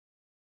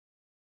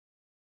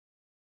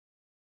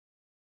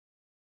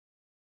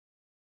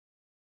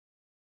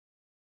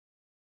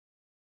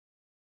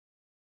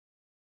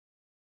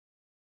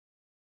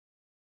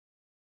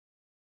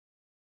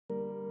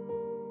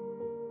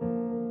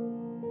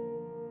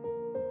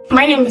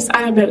My name is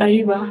Annabel.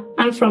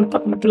 I'm from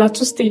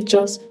Plateau State,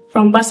 Jos,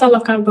 from Basa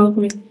Local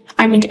Government.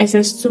 I'm in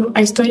SS2.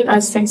 I studied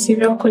at St.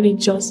 Xavier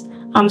College, Jos.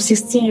 I'm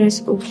 16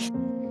 years old.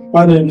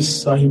 My name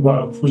is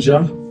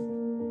Puja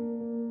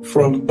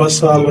from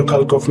Basa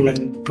Local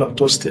Government,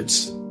 Plateau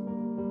State.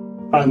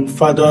 I'm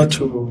father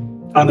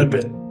to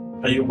Annabel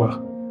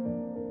Ayuba.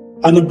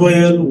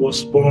 Annabel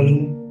was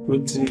born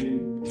with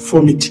the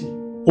deformity.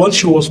 Once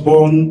she was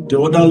born,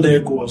 the other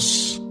leg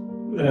was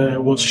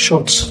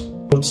short.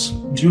 But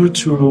due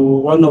to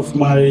one of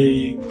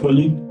my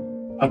colleagues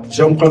at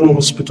Jampano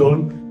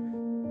Hospital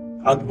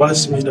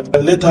advised me that I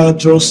let her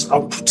just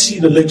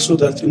amputee the leg so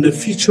that in the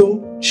future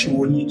she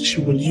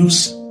will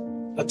use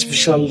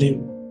artificial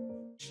limb.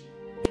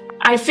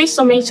 I face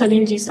so many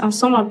challenges, and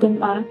some of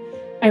them are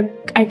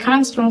I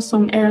can't run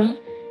some air,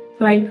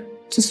 like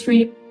to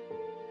sweep,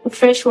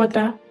 fresh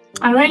water.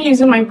 And when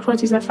using my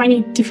crutches, I find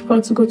it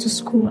difficult to go to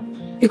school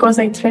because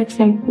I trek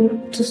from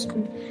home to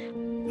school.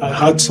 I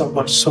heard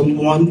about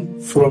someone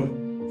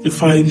from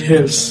Define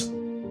Health.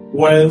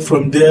 While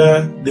from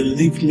there, they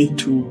linked me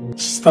to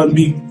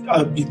Stanbic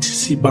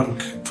IBTC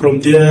Bank. From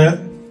there,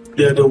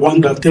 they are the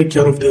one that take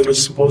care of the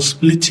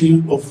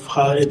responsibility of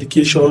her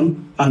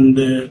education and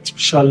the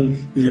special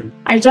limb.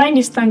 I joined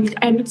the Stanbic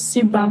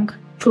IBTC Bank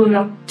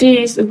program 3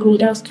 years ago.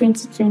 That was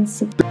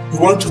 2020. We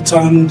want to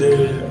thank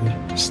the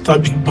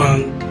Stanbic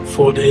Bank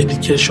for the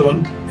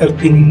education,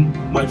 helping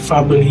my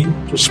family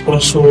to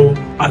sponsor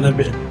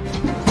Annabel.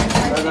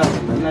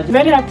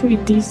 Very happy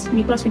with this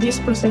because with these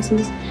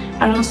processes,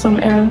 I run some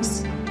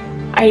errands.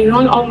 I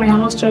run all my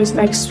house chores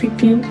like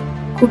sweeping,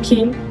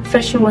 cooking,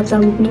 fetching water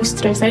with no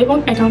stress. I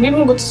can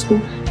even go to school,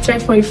 try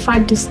for a far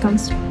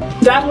distance.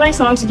 The advice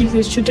I want to give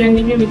the children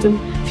living with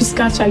a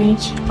physical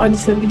challenge or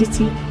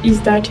disability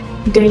is that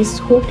there is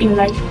hope in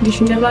life. They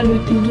should never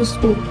lose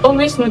hope.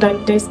 Always know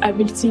that there's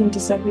ability in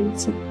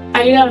disability.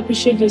 I really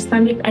appreciate the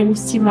Stanbic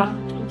IBTC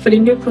Bank for the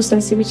new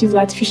process, which is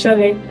artificial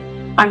leg,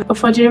 and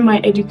affording my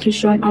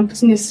education and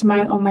putting a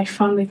smile on my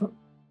family.